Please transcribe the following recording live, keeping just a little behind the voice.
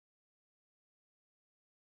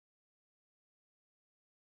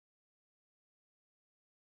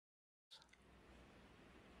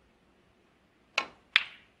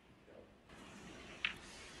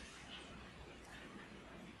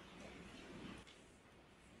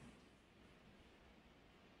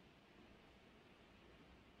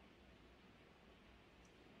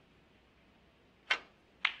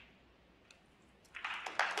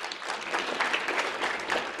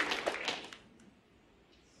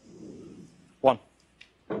1.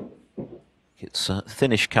 It's a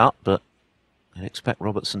thinnish cut, but I expect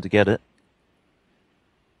Robertson to get it.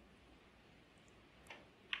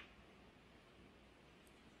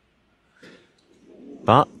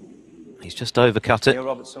 But he's just overcut it.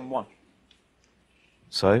 Robertson 1.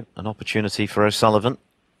 So, an opportunity for O'Sullivan.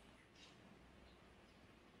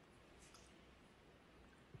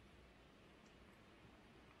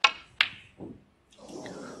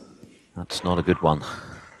 That's not a good one.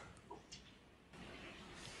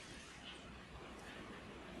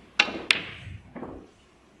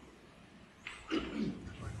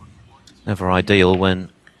 Never ideal when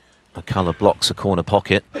a colour blocks a corner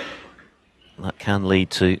pocket. That can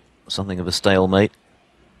lead to something of a stalemate.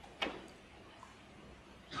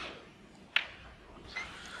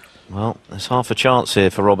 Well, there's half a chance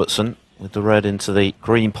here for Robertson with the red into the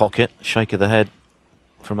green pocket. Shake of the head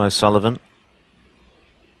from O'Sullivan.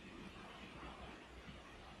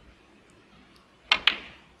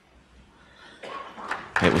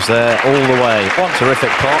 It was there all the way. One terrific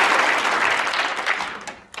pot.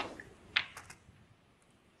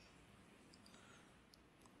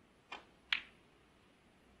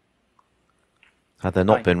 Had there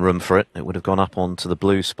not been room for it, it would have gone up onto the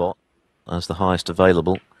blue spot as the highest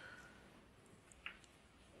available.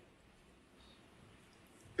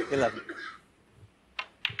 11.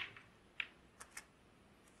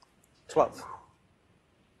 12.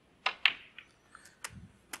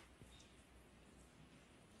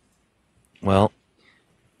 Well,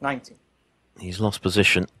 19. He's lost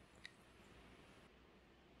position.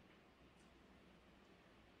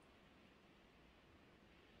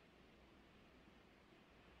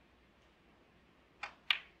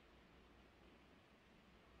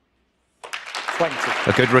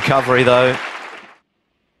 A good recovery, though.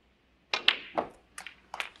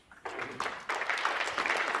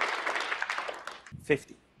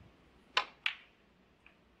 $50.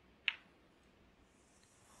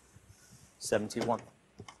 71.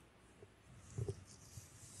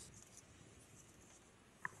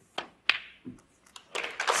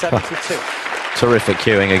 72. Terrific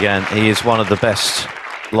cueing again. He is one of the best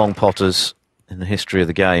long potters in the history of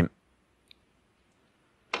the game.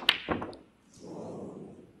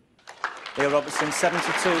 Neil Robertson,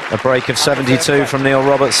 72. A break of 72 from Neil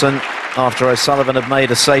Robertson after O'Sullivan had made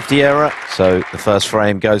a safety error. So the first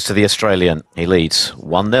frame goes to the Australian. He leads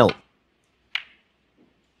 1-0.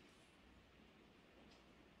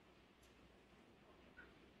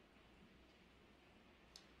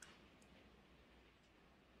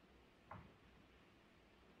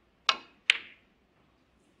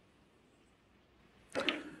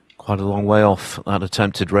 Quite a long way off that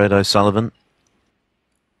attempted red, O'Sullivan.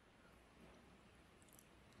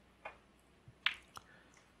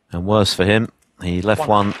 And worse for him, he left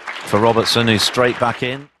one for Robertson, who's straight back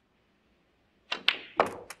in.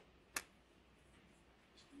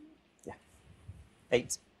 Yeah.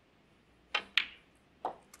 8.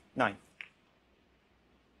 9.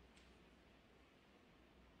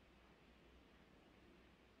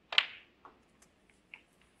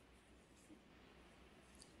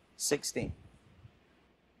 16.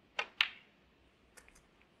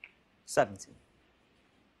 17.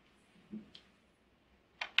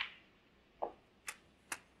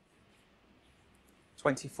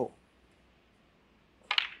 24.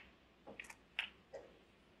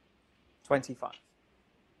 25.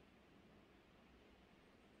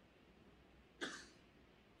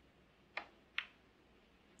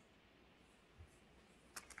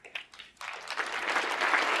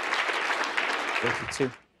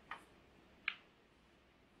 32.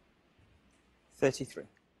 33.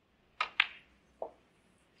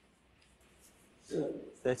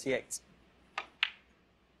 38.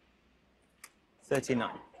 39.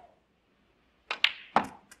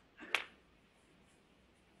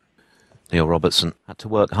 Neil Robertson had to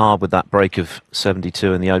work hard with that break of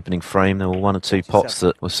 72 in the opening frame. There were one or two pots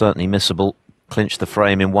that were certainly missable. Clinched the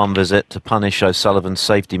frame in one visit to punish O'Sullivan's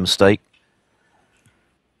safety mistake.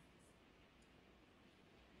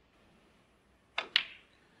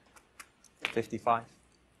 $55.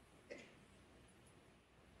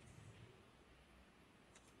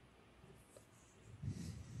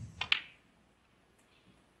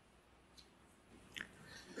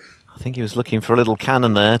 I think he was looking for a little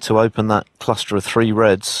cannon there to open that cluster of 3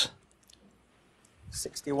 reds.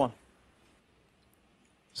 61.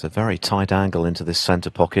 It's a very tight angle into this centre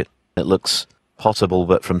pocket. It looks potable,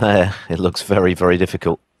 but from there it looks very, very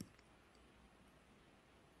difficult.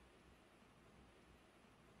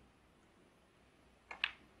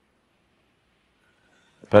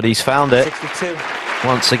 But he's found it. 62.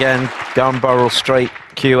 Once again, gun barrel straight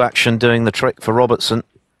cue action doing the trick for Robertson.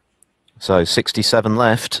 So 67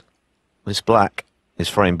 left. This black is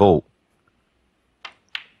frame ball.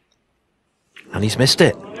 And he's missed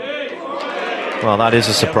it. Well, that is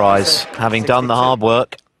a surprise. Having done the hard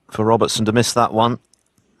work for Robertson to miss that one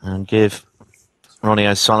and give Ronnie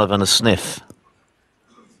O'Sullivan a sniff.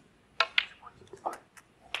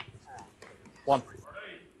 1.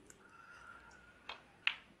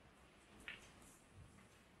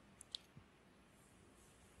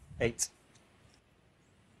 8.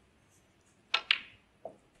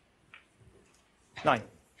 9.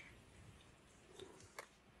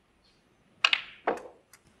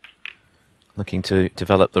 Looking to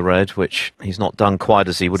develop the red, which he's not done quite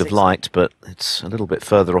as he would have liked, but it's a little bit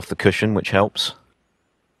further off the cushion, which helps.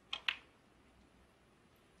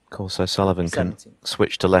 Of course, O'Sullivan can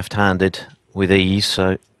switch to left-handed with ease,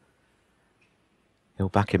 so he'll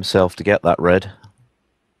back himself to get that red.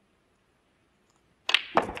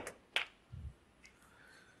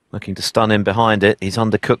 Looking to stun him behind it. He's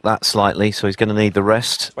undercooked that slightly, so he's going to need the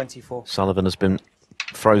rest. 24. Sullivan has been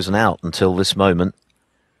frozen out until this moment.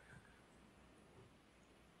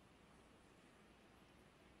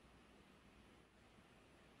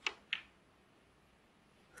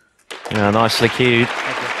 Yeah, nicely cued.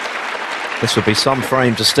 This would be some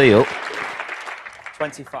frame to steal.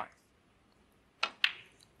 25.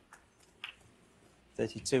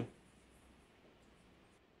 32.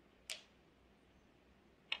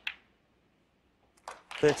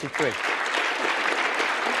 33.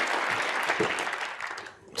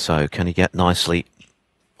 So can he get nicely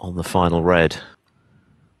on the final red?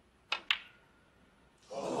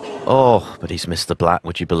 Oh, but he's missed the black,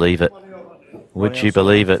 would you believe it? Would you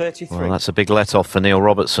believe it? 33. Well, that's a big let-off for Neil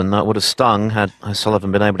Robertson. That would have stung had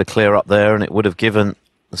O'Sullivan been able to clear up there, and it would have given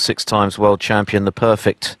the 6-times world champion the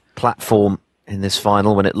perfect platform in this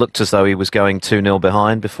final when it looked as though he was going 2-0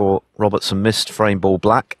 behind before Robertson missed frame ball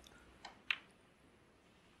black.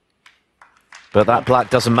 But that black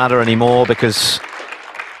doesn't matter anymore because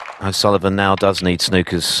O'Sullivan now does need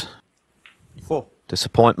snooker's 4.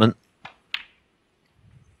 disappointment.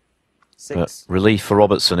 6. But relief for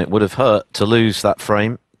Robertson. It would have hurt to lose that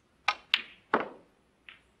frame.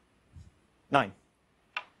 9.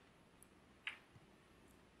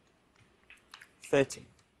 13.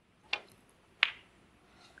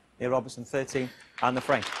 Neil Robertson 13 and the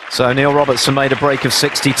frame. So Neil Robertson made a break of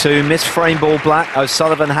 62, missed frame ball black.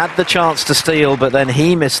 O'Sullivan had the chance to steal, but then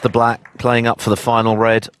he missed the black, playing up for the final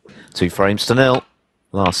red. 2 frames to 0.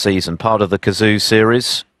 Last season, part of the Kazoo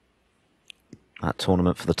series. That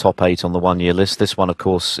tournament for the top 8 on the one-year list. This one, of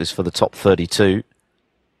course, is for the top 32.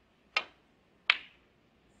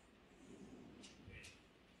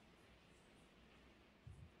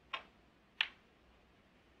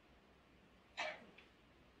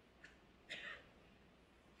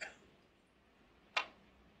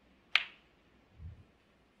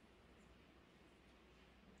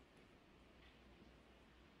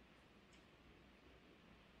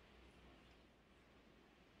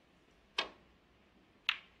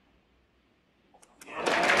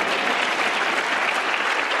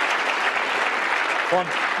 One.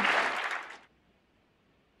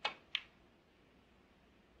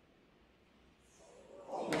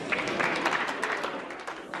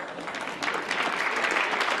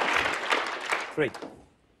 Three.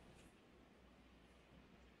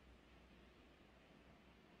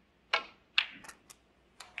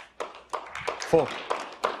 4.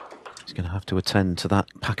 He's going to have to attend to that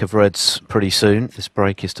pack of reds pretty soon. This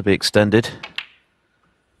break is to be extended.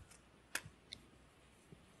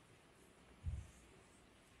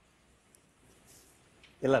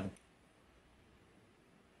 11.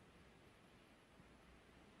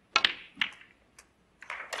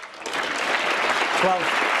 12.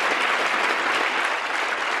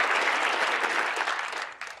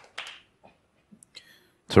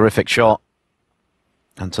 Terrific shot.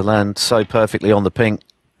 And to land so perfectly on the pink.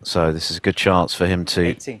 So this is a good chance for him to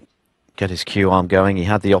 18. get his cue arm going. He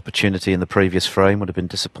had the opportunity in the previous frame. Would have been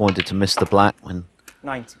disappointed to miss the black when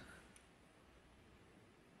 19.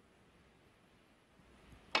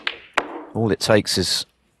 all it takes is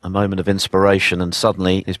a moment of inspiration and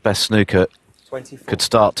suddenly his best snooker 24. could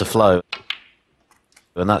start to flow.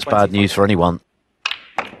 And that's 25. bad news for anyone,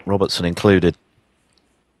 Robertson included.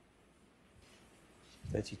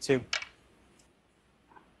 32.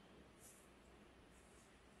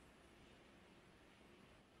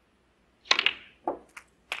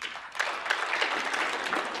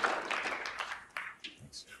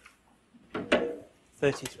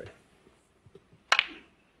 33.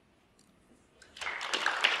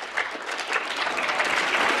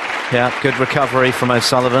 Yeah, good recovery from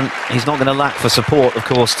O'Sullivan. He's not going to lack for support, of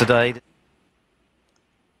course, today.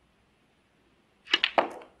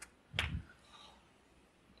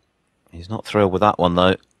 He's not thrilled with that one,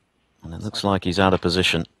 though. And it looks like he's out of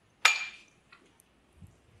position.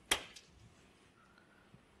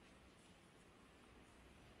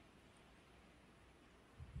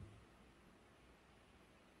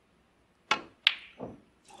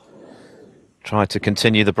 Tried to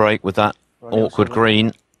continue the break with that awkward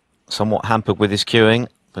green. Somewhat hampered with his cueing,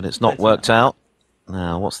 but it's not worked out.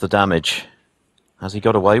 Now, what's the damage? Has he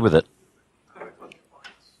got away with it?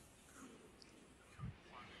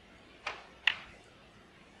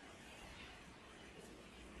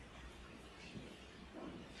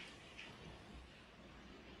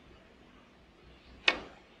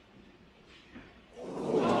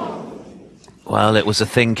 Well, it was a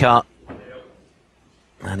thin cut,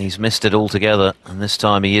 and he's missed it altogether. And this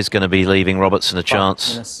time he is going to be leaving Robertson a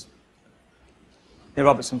chance. Yeah,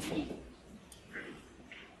 Robertson.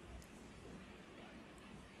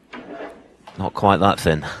 Not quite that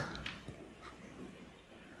thin.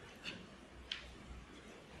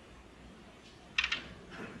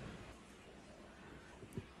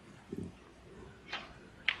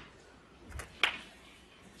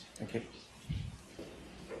 Thank you.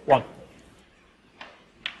 1.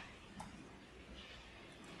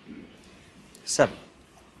 7.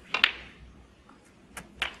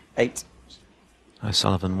 8.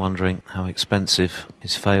 O'Sullivan wondering how expensive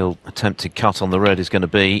his failed attempted cut on the red is going to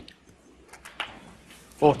be.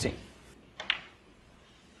 14.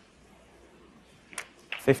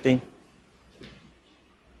 15.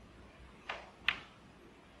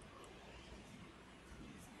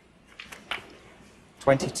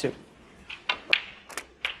 22.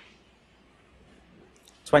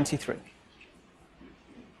 23.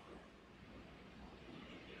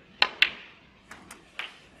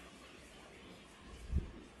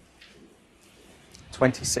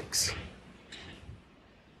 26.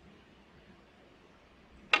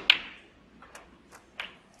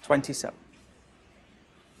 27.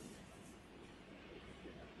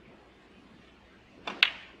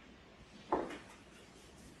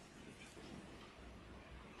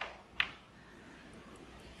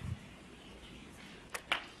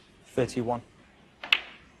 31.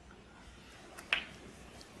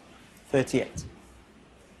 38.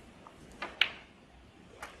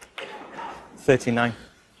 39.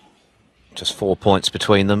 Just 4 points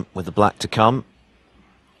between them with the black to come.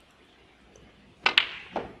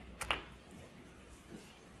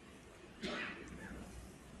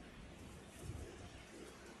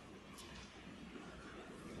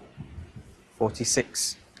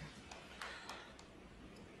 $46.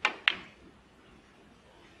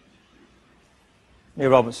 Near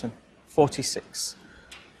Robertson, 46.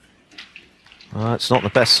 Well, it's not the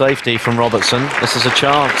best safety from Robertson. This is a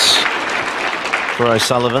chance for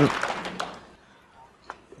O'Sullivan.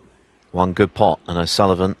 One good pot and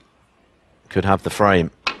O'Sullivan could have the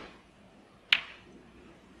frame.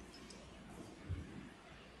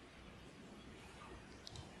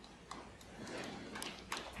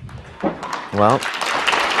 Well,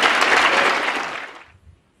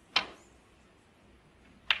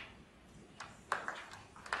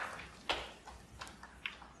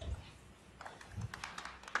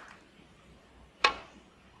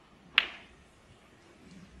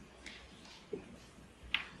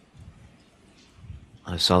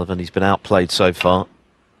 O'Sullivan, he's been outplayed so far.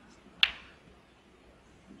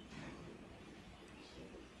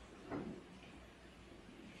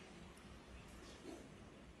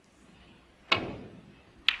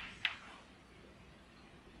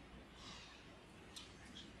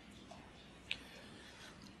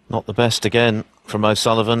 Not the best again from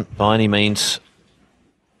O'Sullivan by any means.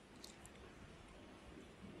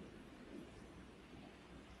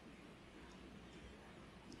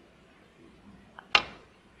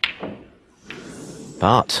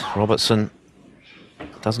 But Robertson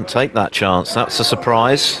doesn't take that chance. That's a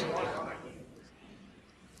surprise.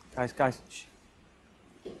 Guys. Shh.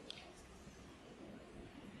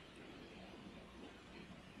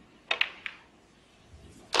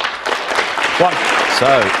 One.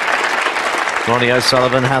 So, Ronnie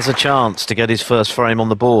O'Sullivan has a chance to get his first frame on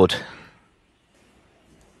the board.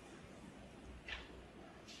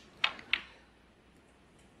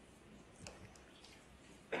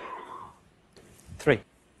 Three.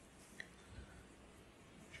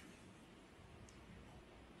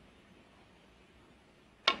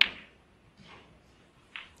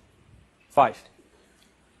 5.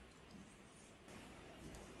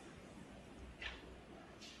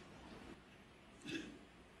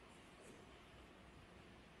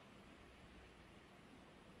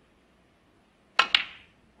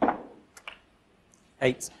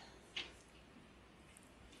 8.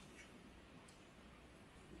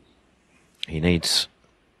 He needs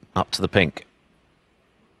up to the pink.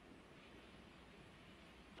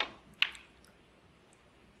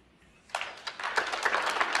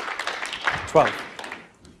 12.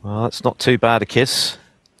 Well, it's not too bad a kiss.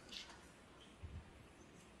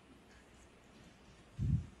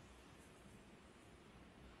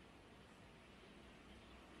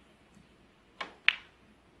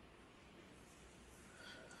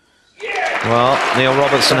 Well, Neil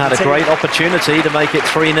Robertson had a great opportunity to make it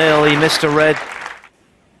 3-0. He missed a red.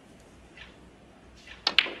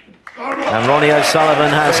 And Ronnie O'Sullivan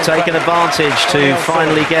has taken advantage to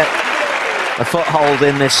finally get a foothold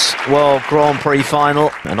in this World Grand Prix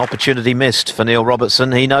final. An opportunity missed for Neil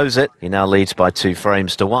Robertson. He knows it. He now leads by 2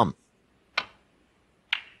 frames to 1.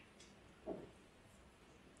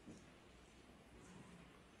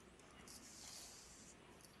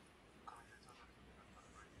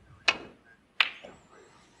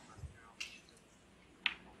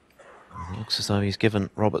 Looks as though he's given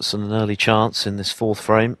Robertson an early chance in this 4th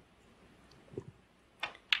frame.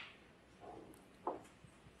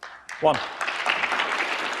 1.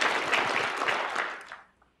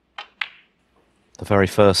 The very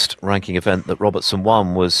first ranking event that Robertson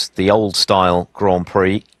won was the old-style Grand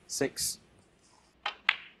Prix. 6.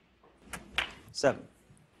 7.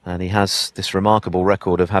 And he has this remarkable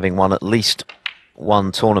record of having won at least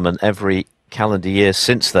one tournament every calendar year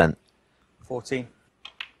since then. 14.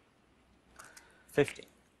 15.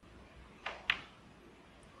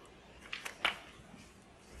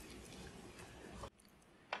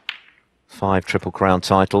 5 Triple Crown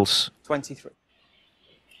titles. 23.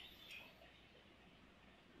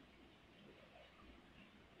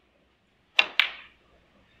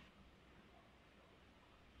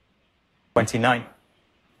 29.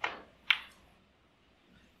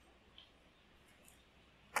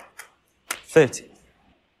 30.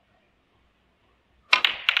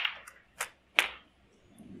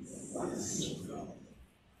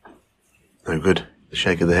 'No good. The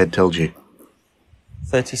shake of the head told you.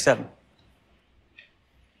 37.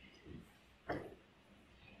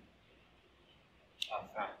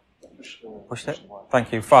 'Pushed it.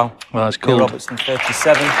 Thank you. Foul. Well, that's Neil cool. Robertson,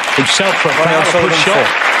 37. Himself for a Ronnie foul, a good O'Sullivan, shot.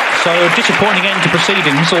 4. So disappointing end to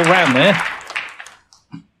proceedings all round there.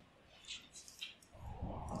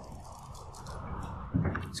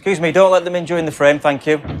 Excuse me, don't let them in during the frame, thank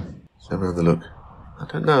you. Let's have another look. I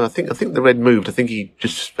don't know. I think the red moved. I think he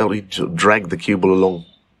just felt he sort of dragged the cue ball along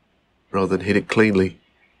rather than hit it cleanly.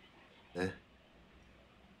 There.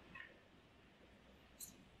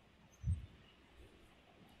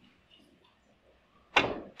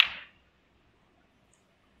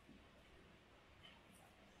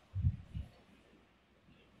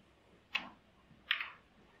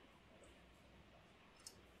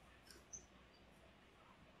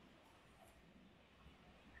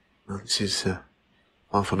 Well, this is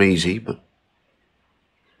far from easy, but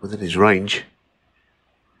within his range.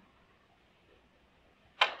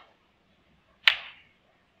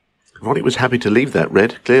 Ronnie was happy to leave that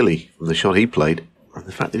red, clearly, from the shot he played. And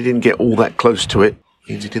the fact that he didn't get all that close to it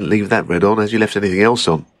means he didn't leave that red on as he left anything else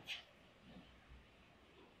on.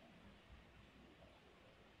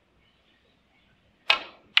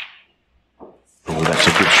 Oh, that's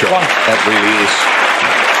a good shot. That really is.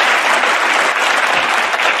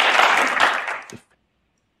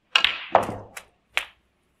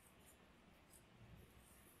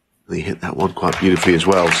 He hit that one quite beautifully as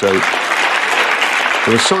well, so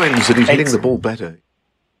there are signs that he's hitting the ball better.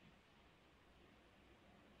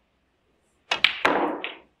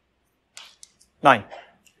 9.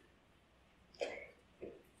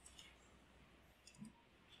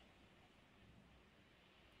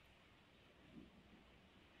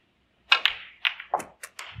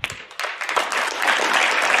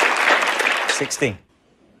 16.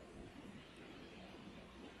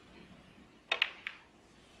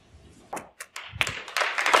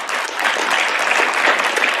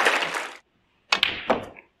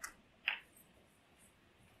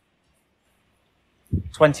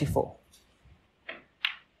 24.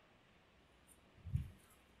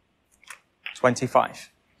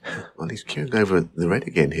 25. Well, he's queuing over the red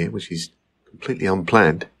again here, which is completely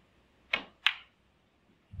unplanned.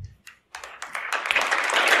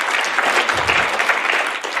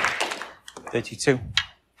 32.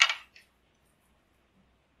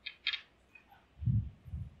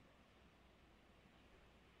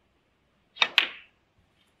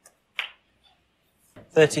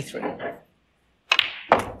 33.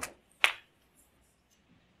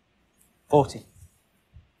 40.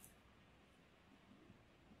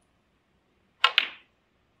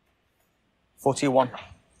 41.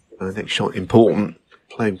 Next shot important,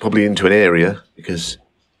 playing probably into an area because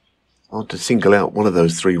Hard to single out one of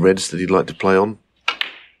those 3 reds that he'd like to play on.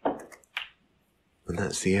 And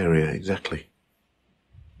that's the area, exactly.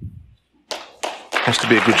 Has to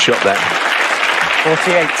be a good shot, that.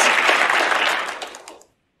 48.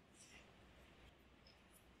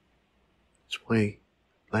 That's why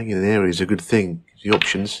playing in an area is a good thing. The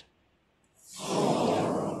options.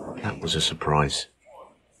 That was a surprise.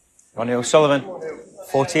 Ronnie O'Sullivan,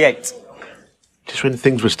 48. Just when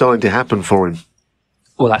things were starting to happen for him.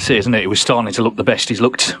 Well, that's it, isn't it? It was starting to look the best he's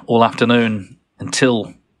looked all afternoon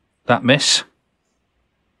until that miss.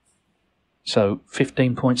 So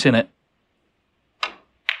 15 points in it.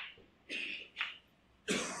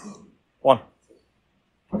 1.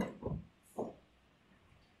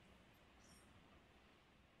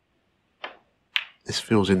 This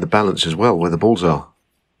feels in the balance as well, where the balls are.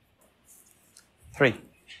 3.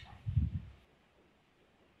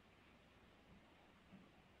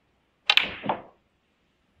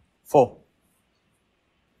 4.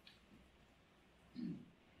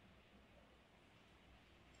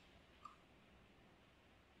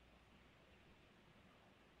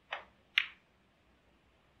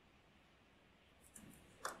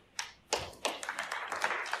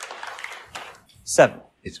 7.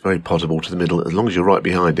 It's very possible to the middle, as long as you're right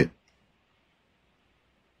behind it.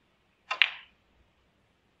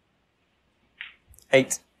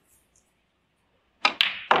 8.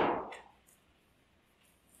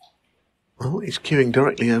 Well, he's queuing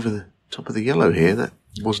directly over the top of the yellow here. That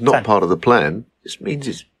was not 10. part of the plan. This means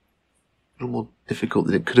it's a little more difficult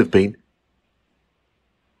than it could have been.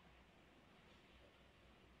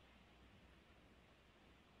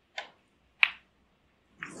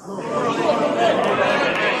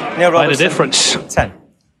 Neil Made a Robertson, difference. 10.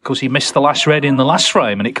 Because he missed the last red in the last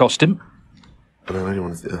frame and it cost him. I know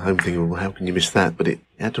anyone at home thinking, well, how can you miss that? But he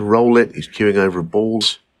had to roll it. He's queuing over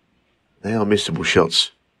balls. They are missable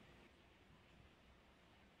shots.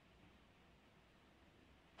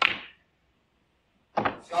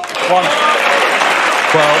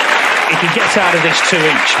 Well, if he gets out of this 2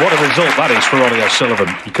 each, what a result that is for Ronnie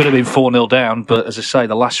O'Sullivan. He could have been 4-0 down, but as I say,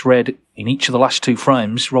 the last red in each of the last 2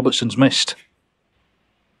 frames, Robertson's missed.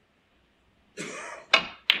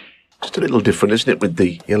 Just a little different, isn't it, with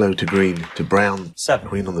the yellow to green to brown, 7.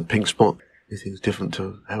 green on the pink spot. Everything's different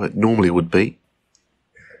to how it normally would be.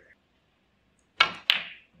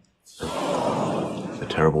 A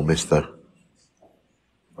terrible miss, though.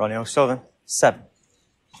 Ronnie O'Sullivan, 7.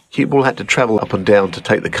 Cue ball had to travel up and down to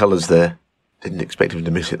take the colours there. Didn't expect him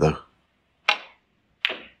to miss it, though.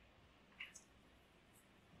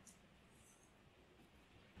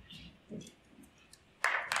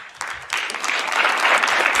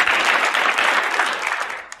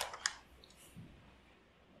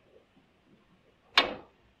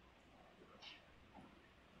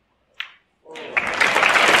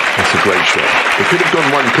 That's a great shot. It could have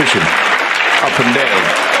gone one cushion, up and down.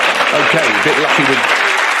 Okay, a bit lucky with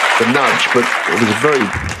the nudge, but it was a very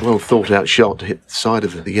well thought out shot to hit the side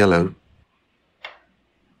of the yellow.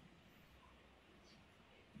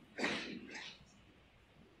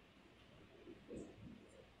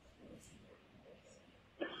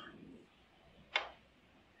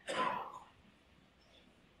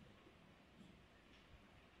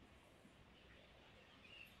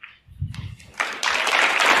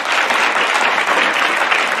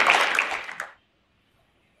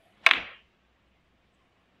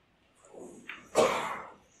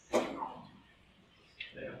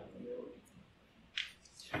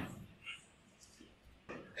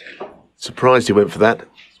 Surprised he went for that,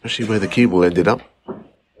 especially where the cue ball ended up.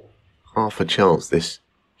 Half a chance, this.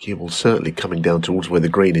 Cue ball certainly coming down towards where the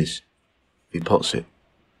green is. He pots it.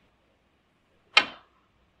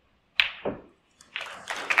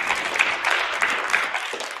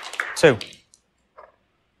 Two.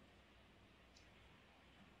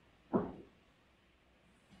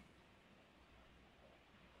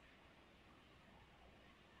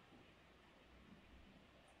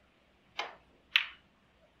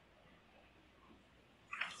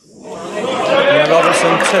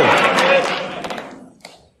 Robertson, 2.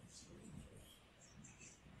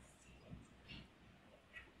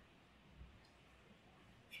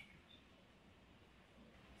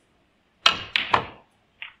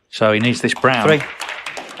 So he needs this brown. 3.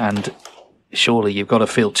 And surely you've got to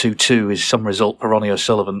feel 2-2 is some result for Ronnie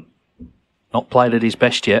O'Sullivan. Not played at his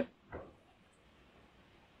best yet.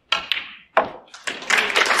 7.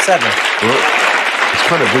 Well, it's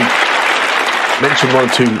kind of weak. Mentioned one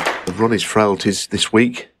or two of Ronnie's frailties this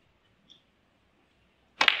week.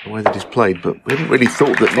 The way that he's played, but we hadn't really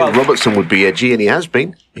thought that Neil Robertson would be edgy, and he has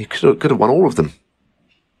been. He could have won all of them.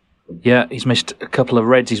 Yeah, he's missed a couple of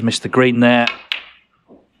reds. He's missed the green there.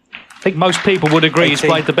 I think most people would agree he's 18,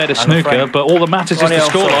 played the better and the snooker, frame. but all that matters is Ronnie the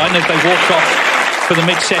O'Sullivan. scoreline. As they walk off for the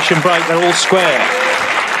mid-session break, they're all square.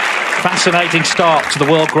 Fascinating start to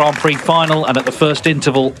the World Grand Prix final, and at the first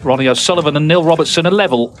interval, Ronnie O'Sullivan and Neil Robertson are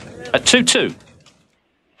level at 2-2.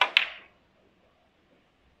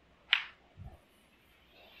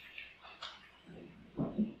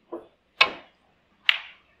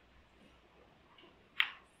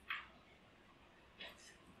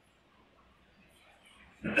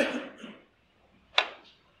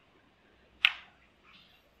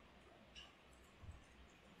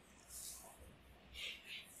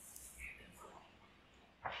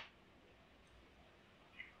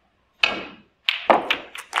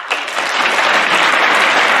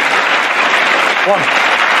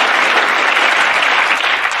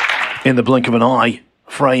 In the blink of an eye,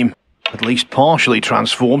 frame at least partially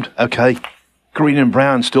transformed. Okay, green and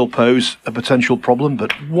brown still pose a potential problem,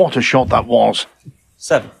 but what a shot that was.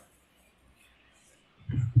 7.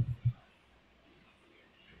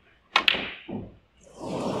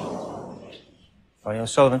 Ronnie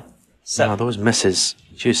O'Sullivan. 7. Now, those misses,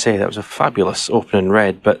 as you say, that was a fabulous opening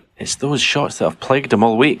red, but it's those shots that have plagued him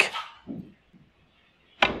all week.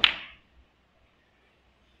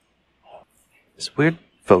 It's weird,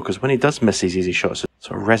 Phil, because when he does miss these easy shots, it's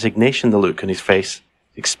sort of resignation, the look on his face,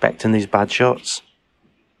 expecting these bad shots.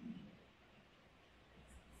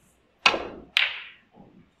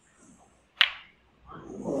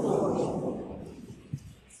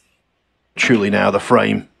 Truly now the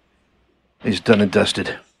frame is done and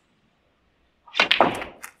dusted.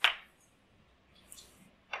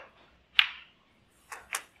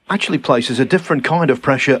 Actually places a different kind of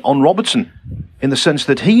pressure on Robertson, in the sense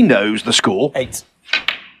that he knows the score. 8.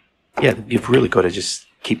 Yeah, you've really got to just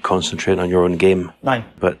keep concentrating on your own game. 9.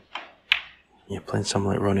 But you're playing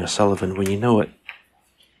someone like Ronnie O'Sullivan, when you know it,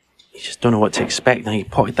 you just don't know what to expect. Now, he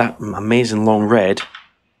potted that amazing long red,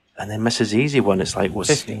 and then misses the easy one. It's like, what's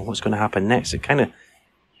 15. going to happen next? It kind of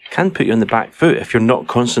can put you on the back foot if you're not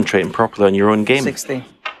concentrating properly on your own game. 16.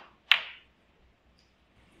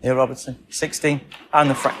 Neil Robertson. 16. And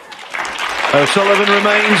the frame. O'Sullivan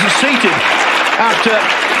remains seated after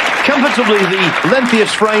comfortably the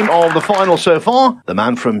lengthiest frame of the final so far. The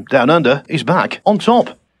man from down under is back on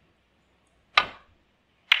top.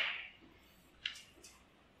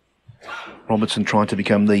 Robertson trying to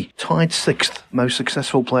become the tied 6th most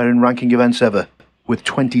successful player in ranking events ever, with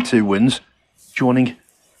 22 wins, joining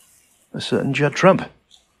a certain Judd Trump.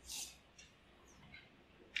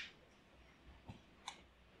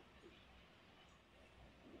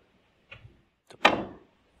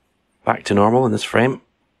 Back to normal in this frame.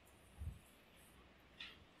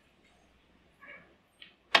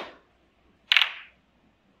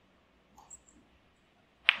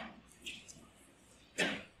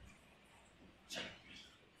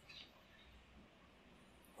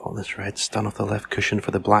 All this red stun off the left cushion for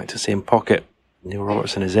the black to same pocket. Neil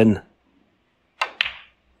Robertson is in.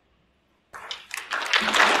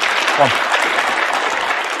 1.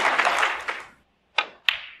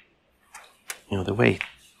 You know, the way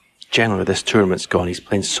generally this tournament's gone, he's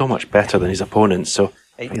playing so much better than his opponents, so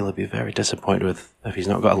I feel he'll be very disappointed with if he's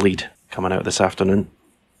not got a lead coming out this afternoon.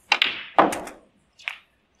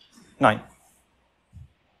 9.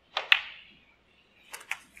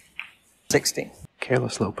 16.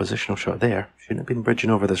 Careless little positional shot there. Shouldn't have been bridging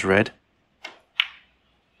over this red.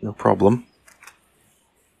 No problem.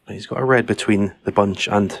 But he's got a red between the bunch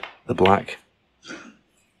and the black. At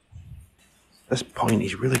this point,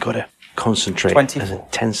 he's really got to concentrate 24. as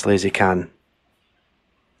intensely as he can.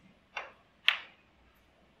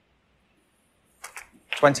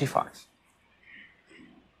 25.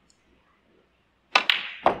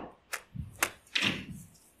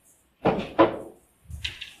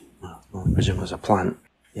 I presume there's a plant.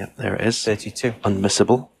 Yep, there it is. 32.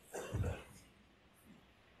 Unmissable.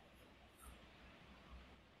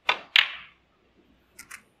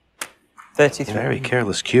 Very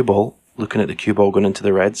careless cue ball. Looking at the cue ball going into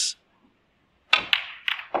the reds.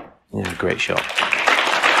 Yeah, great shot.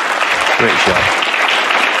 Great shot.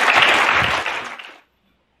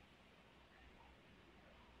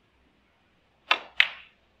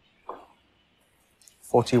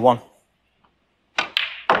 41.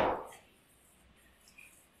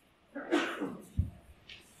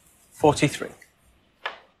 43.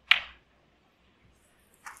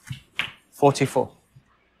 44.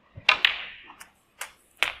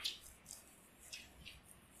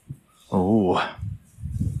 Oh.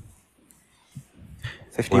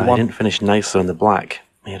 51. Well, he didn't finish nicely on the black.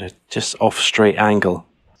 He had a just off straight angle.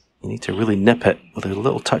 You need to really nip it with a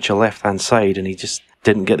little touch of left hand side, and he just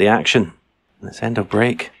didn't get the action. And it's end of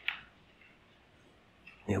break.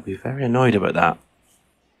 He'll be very annoyed about that.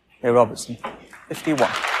 Neil Robertson, 51.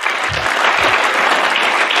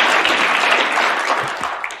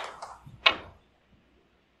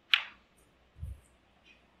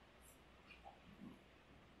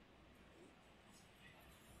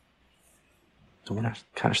 Don't want to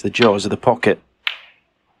catch the jaws of the pocket.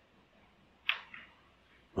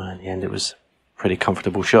 Well, in the end, it was a pretty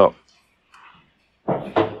comfortable shot.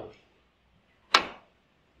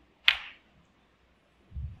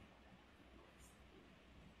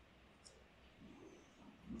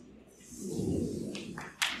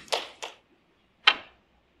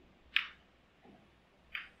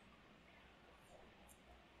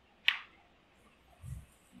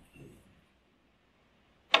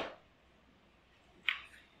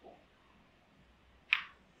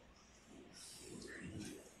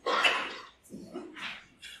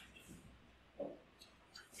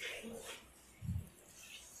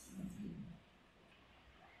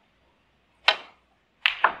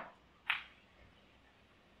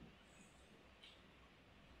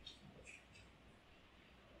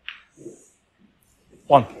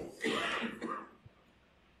 One.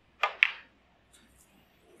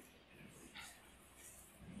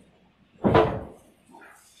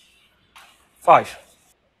 Five.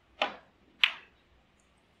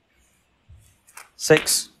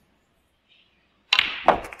 6.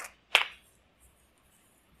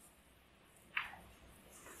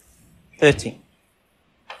 13.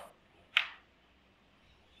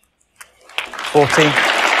 14.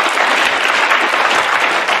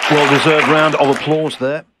 Well-deserved round of applause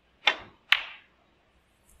there.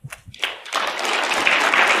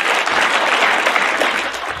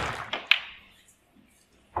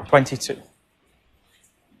 $22.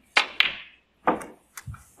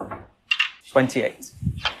 28.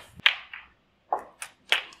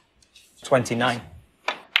 29.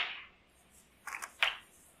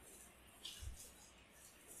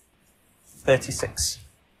 36.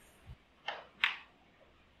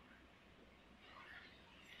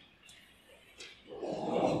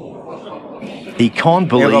 He can't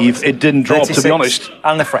believe it didn't drop, to be honest.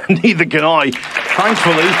 And the frame. Neither can I.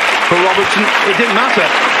 Thankfully, for Robertson, it didn't matter.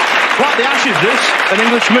 Like the Ashes, this. An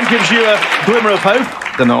Englishman gives you a glimmer of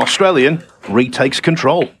hope. Then an Australian retakes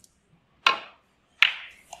control.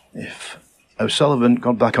 If O'Sullivan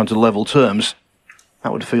got back onto level terms,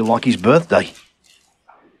 that would feel like his birthday.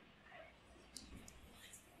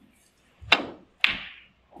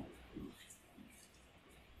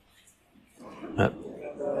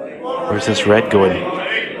 Where's this red going?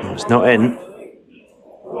 Oh, it's not in.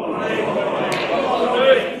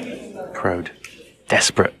 Crowd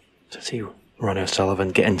desperate to see Ronnie O'Sullivan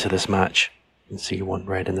get into this match. You can see one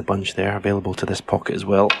red in the bunch there, available to this pocket as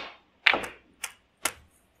well.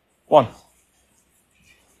 1.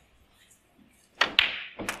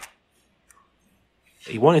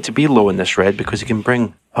 He wanted to be low in this red because he can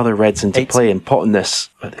bring other reds into 8. play and pot in this.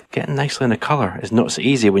 But getting nicely in the colour is not so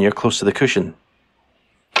easy when you're close to the cushion.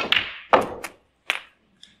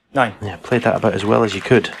 9. Yeah, played that about as well as you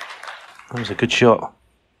could. That was a good shot.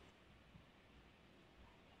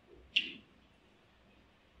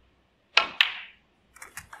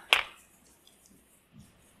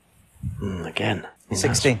 Again.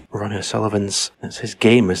 16. Ronnie O'Sullivan's, that's his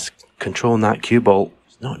game, is controlling that cue ball.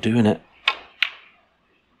 He's not doing it.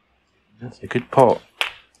 That's a good pot.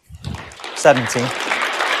 17.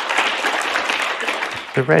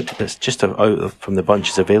 The red that's just out from the bunch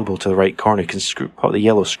is available to the right corner. You can pot the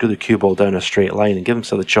yellow, screw the cue ball down a straight line and give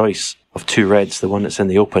himself the choice of 2 reds, the one that's in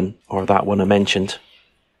the open or that one I mentioned.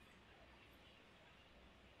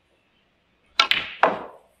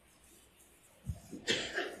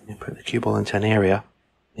 You put the cue ball into an area.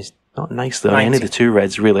 It's not nicely on any of the 2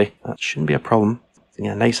 reds really. That shouldn't be a problem.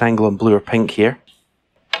 Yeah, nice angle on blue or pink here.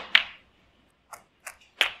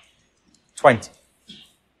 20.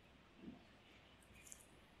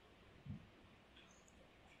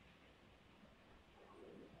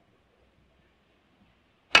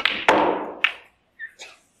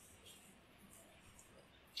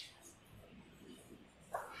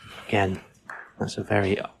 'Again, that's a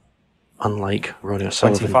very unlike Ronnie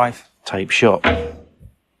O'Sullivan 25. type shot.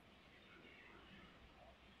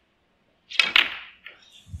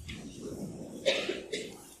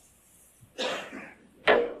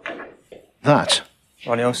 That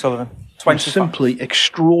Ronnie O'Sullivan, was 25. simply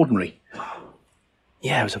extraordinary.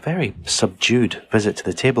 Yeah, it was a very subdued visit to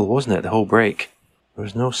the table, wasn't it, the whole break? There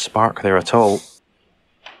was no spark there at all.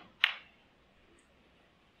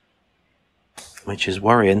 Which is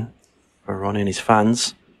worrying for Ronnie and his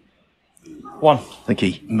fans. 1. I think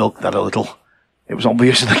he milked that a little. It was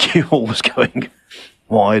obvious the cue ball was going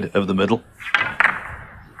wide of the middle.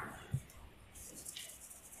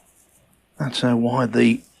 That's how wide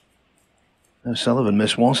the O'Sullivan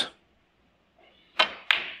miss was.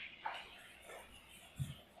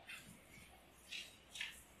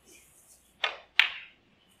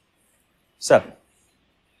 Seven.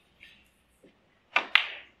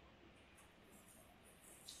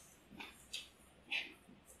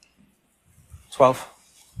 12.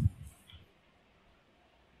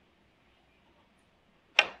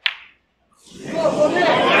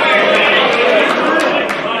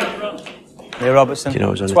 Neil Robertson. You know,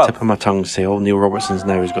 it was on 12. the tip of my tongue to say all Neil Robertson's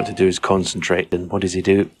now has got to do is concentrate. And what does he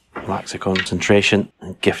do? Lacks a concentration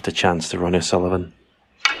and gift a chance to Ronnie O'Sullivan.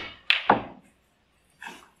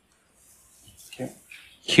 Okay.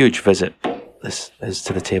 Huge visit this is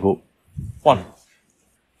to the table. 1.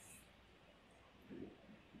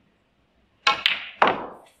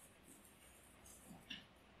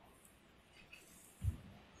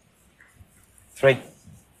 Three.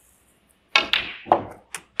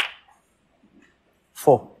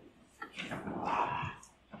 4.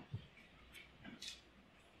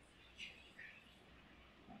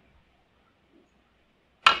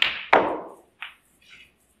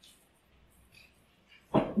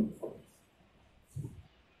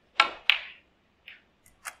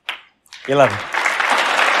 11.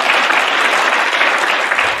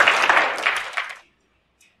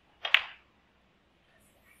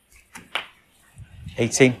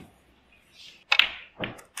 18.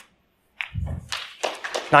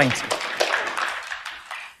 19.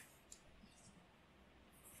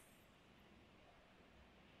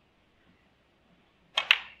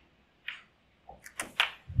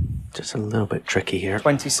 'Just a little bit tricky here.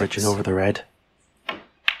 26. Bridging over the red.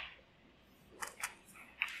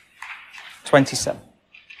 27.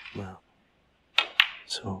 Well,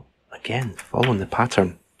 so again, following the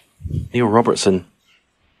pattern, Neil Robertson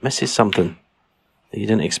misses something that you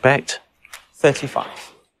didn't expect.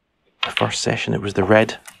 35. The first session, it was the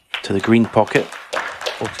red to the green pocket,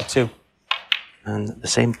 42. and the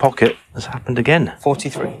same pocket has happened again.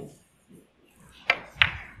 43.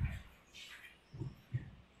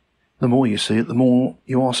 The more you see it, the more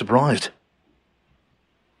you are surprised.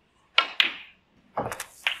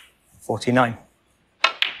 49.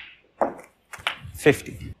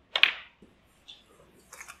 50.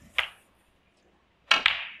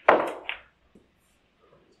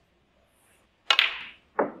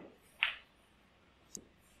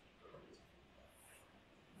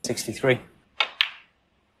 63.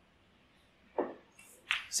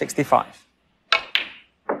 65.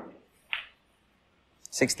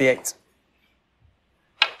 68.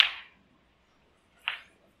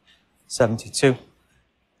 72.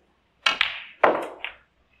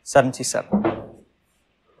 77.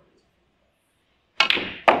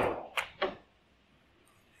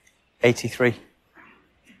 83.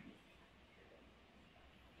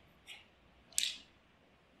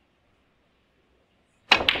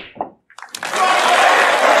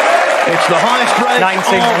 'It's the highest break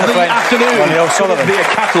 19 of the afternoon. Ronnie O'Sullivan. Could be a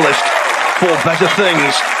catalyst for better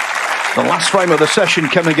things. The last frame of the session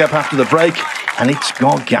coming up after the break, and it's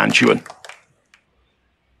gargantuan.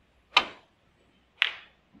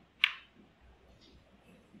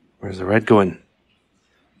 Where's the red going?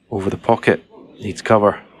 Over the pocket. Needs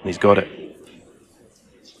cover. And he's got it.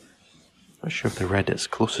 Not sure if the red that's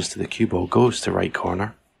closest to the cue ball goes to right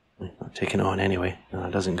corner. Not taking it on anyway. No,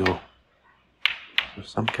 it doesn't go. So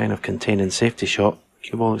some kind of containing safety shot.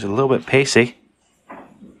 Cue ball looks a little bit pacey. I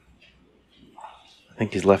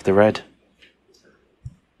think he's left the red.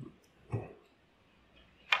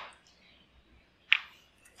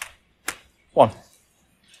 One.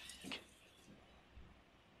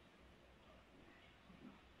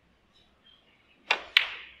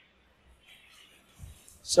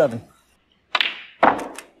 Seven.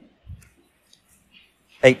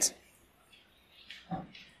 8.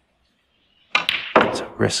 It's a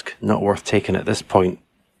risk not worth taking at this point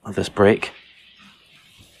of this break.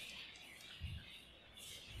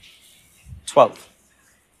 12.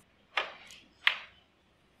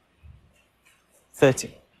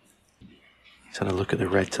 13. He's had a look at the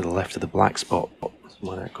red to the left of the black spot.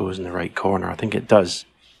 Whether it goes in the right corner. I think it does.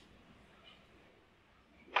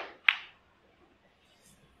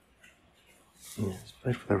 Yeah, it's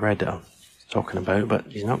played for the red that I'm talking about, but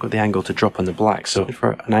he's not got the angle to drop on the black. So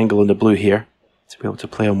for an angle in the blue here to be able to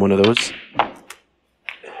play on one of those.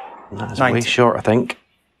 And that is 90. way short, I think.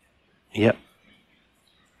 Yep.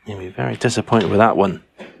 You'll be very disappointed with that one.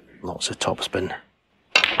 Lots of topspin.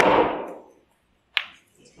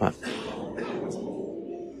 But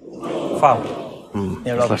Foul.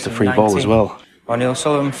 he's left a free ball as well. Ronnie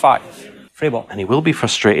O'Sullivan 5. Free ball. And he will be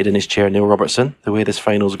frustrated in his chair, Neil Robertson, the way this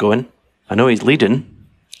final's going. I know he's leading.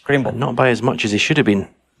 Green ball. But not by as much as he should have been.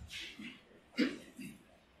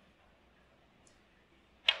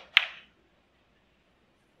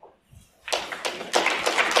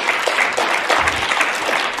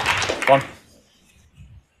 One.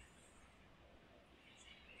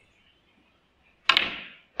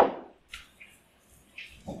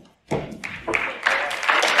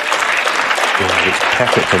 It's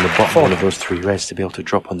perfect on the bottom one of those 3 reds to be able to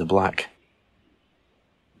drop on the black.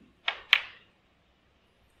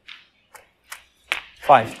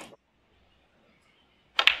 Five.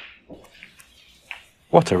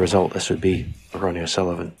 What a result this would be for Ronnie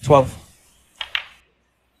O'Sullivan. 12.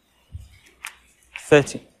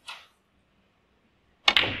 30.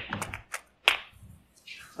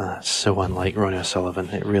 That's so unlike Ronnie O'Sullivan.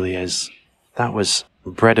 It really is. That was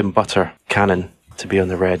bread and butter cannon to be on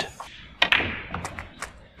the red.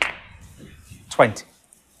 20.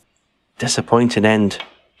 Disappointing end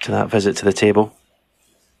to that visit to the table.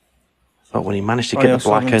 Thought when he managed to get the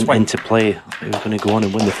black into play, he was going to go on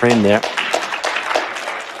and win the frame there.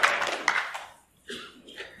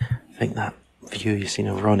 I think that view you've seen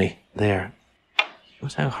of Ronnie there,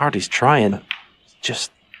 shows how hard he's trying. Just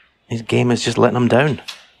his game is just letting him down.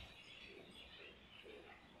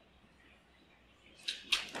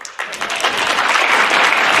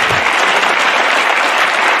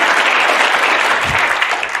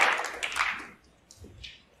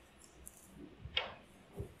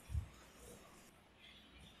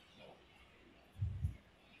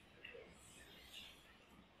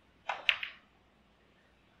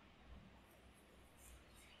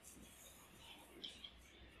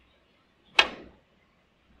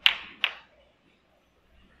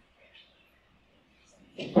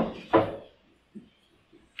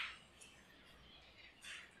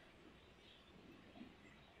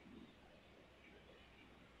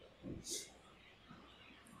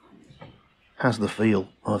 Has the feel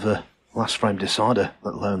of a last frame decider,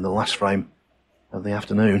 let alone the last frame of the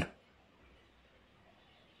afternoon.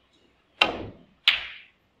 Oh,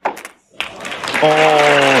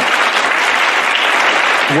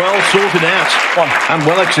 well sorted out and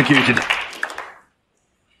well executed.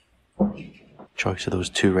 Choice of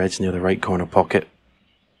those 2 reds near the right corner pocket.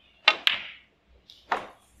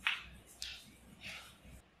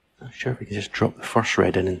 Not sure if we can just drop the first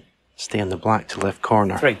red in and stay on the black to left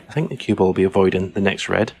corner. 3. I think the cue ball will be avoiding the next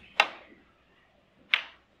red.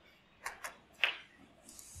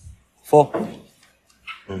 4.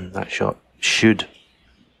 That shot should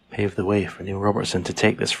pave the way for Neil Robertson to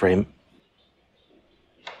take this frame.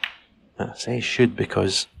 I say should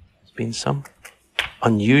because there's been some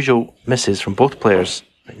unusual misses from both players.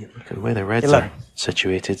 When you look at the way the reds 11. are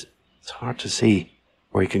situated, it's hard to see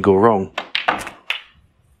where he can go wrong.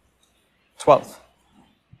 12.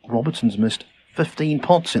 Robertson's missed 15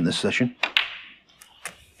 pots in this session.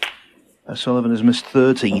 O'Sullivan has missed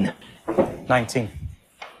 13. 19.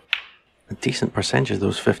 A decent percentage of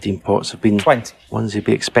those 15 pots have been 20. ones he'd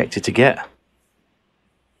be expected to get.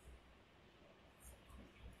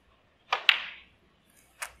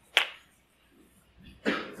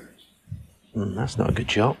 That's not a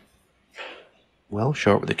good shot. Well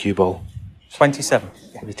short with the cue ball. 27.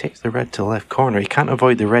 If he takes the red to the left corner, he can't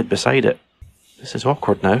avoid the red beside it. This is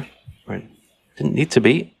awkward now. Right. Didn't need to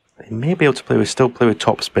be. He may be able to still play with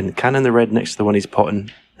topspin. Cannon the red next to the one he's potting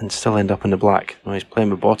and still end up in the black. No, he's playing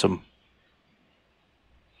with bottom.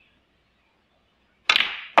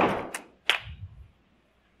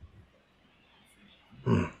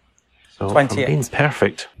 So from 28. being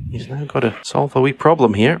perfect, he's now got to solve a wee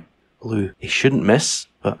problem here. Blue, he shouldn't miss,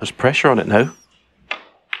 but there's pressure on it now.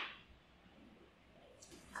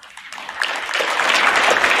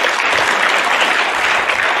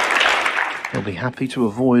 He'll be happy to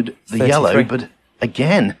avoid the 33. yellow, but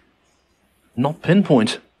again, not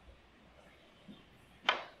pinpoint.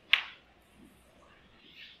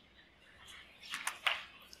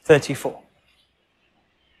 $34.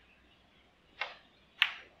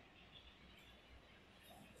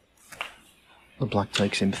 The black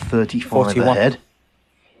takes him 35 41. ahead.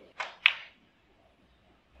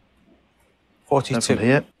 42. So from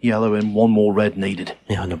here, yellow and one more red needed.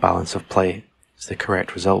 Yeah, on the balance of play, it's the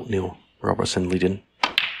correct result. Neil Robertson leading.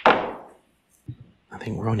 I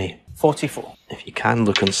think Ronnie, 44. if you can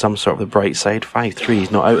look on some sort of the bright side, 5-3, he's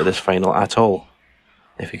not out of this final at all.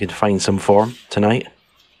 If he can find some form tonight.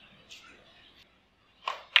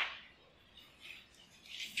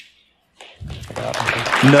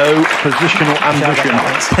 No positional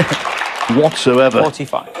ambition whatsoever.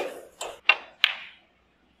 45.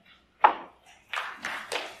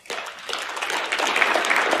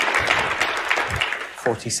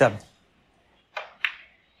 $47.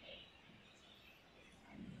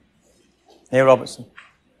 Neil Robertson,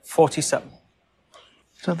 47.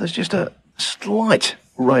 So there's just a slight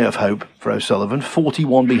ray of hope for O'Sullivan.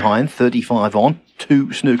 41 behind, 35 on, 2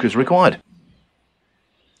 snookers required.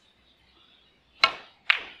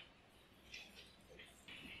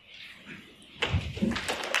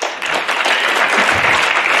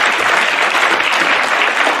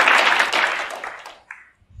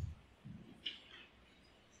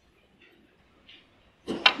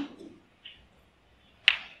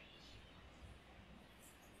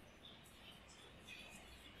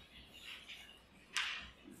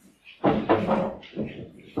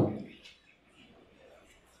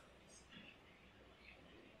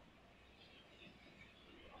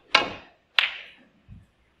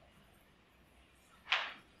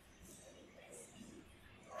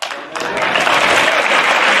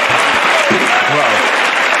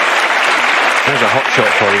 There's a hot shot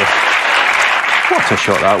for you. What a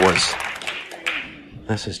shot that was.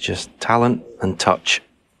 This is just talent and touch.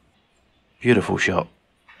 Beautiful shot.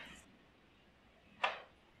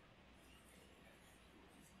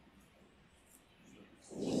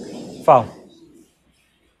 Foul.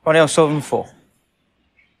 Ronnie O'Sullivan, 4.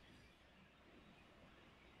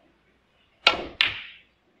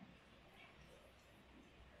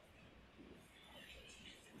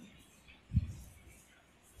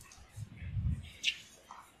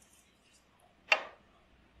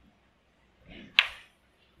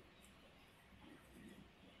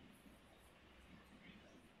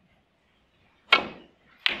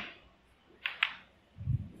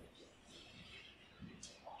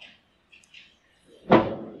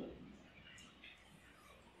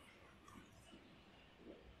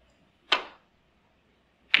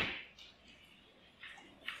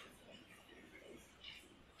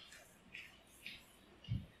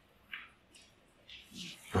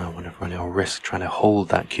 I wonder if Ronnie will risk trying to hold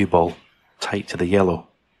that cue ball tight to the yellow.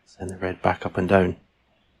 Send the red back up and down.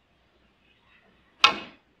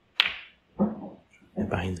 And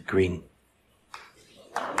behind the green.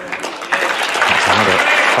 That's another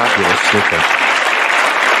fabulous snooker.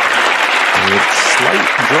 And a slight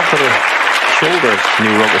drop of the shoulder,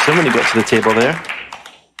 Neil Robertson, when he got to the table there.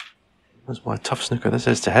 That's what a tough snooker this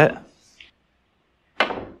is to hit.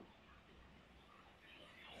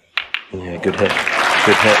 Yeah, good hit.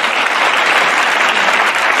 Good hit.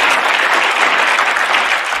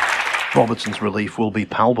 Robertson's relief will be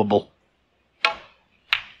palpable. But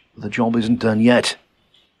the job isn't done yet.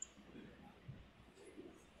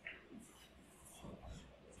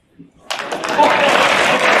 Are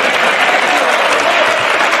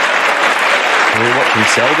we watching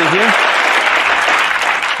Selby here?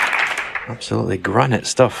 Absolutely granite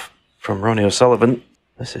stuff from Ronnie O'Sullivan.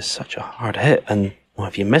 This is such a hard hit, and well,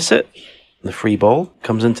 if you miss it, the free ball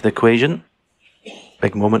comes into the equation.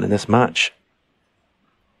 Big moment in this match.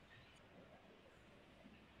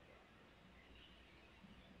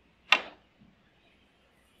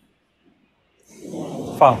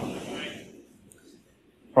 Foul.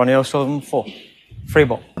 Ronnie O'Sullivan, 4. Free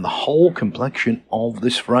ball. And the whole complexion of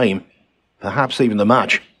this frame, perhaps even the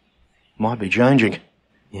match, might be changing.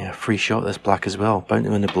 Yeah, free shot this black as well. Bounty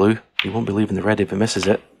in the blue. He won't be leaving the red if he misses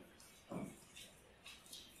it.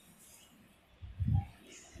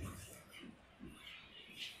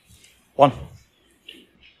 One.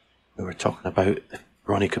 We were talking about if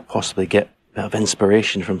Ronnie could possibly get a bit of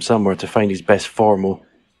inspiration from somewhere to find his best form. Well,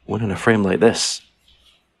 winning a frame like this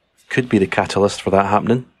could be the catalyst for that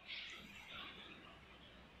happening.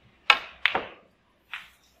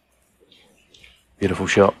 Beautiful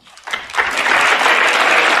shot.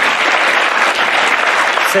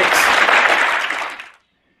 6.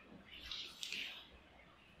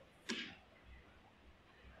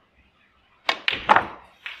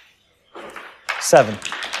 Seven.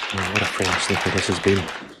 Oh, what a frame snooker this has been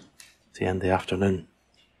at the end of the afternoon.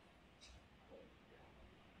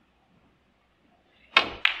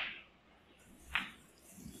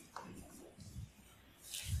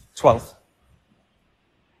 $12.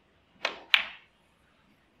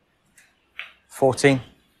 14.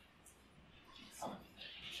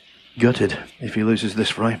 Gutted if he loses this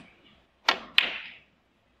frame.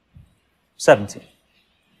 17.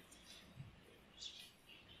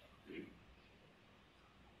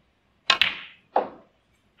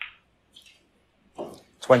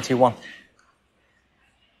 21.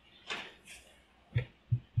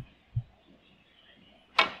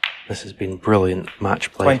 This has been brilliant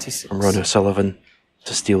match play 26. from Ronnie O'Sullivan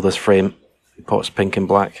to steal this frame. He pots pink and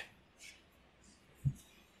black.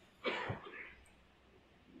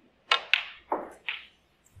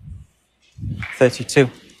 $32.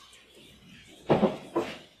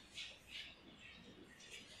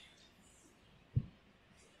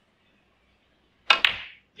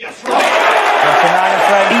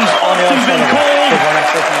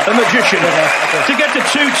 magician. To get to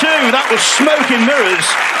 2-2, that was smoke and mirrors.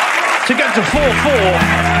 To get to 4-4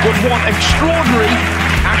 was one extraordinary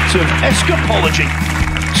act of escapology.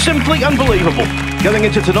 Simply unbelievable. Going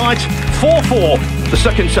into tonight, 4-4. The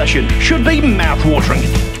second session should be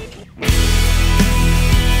mouth-watering.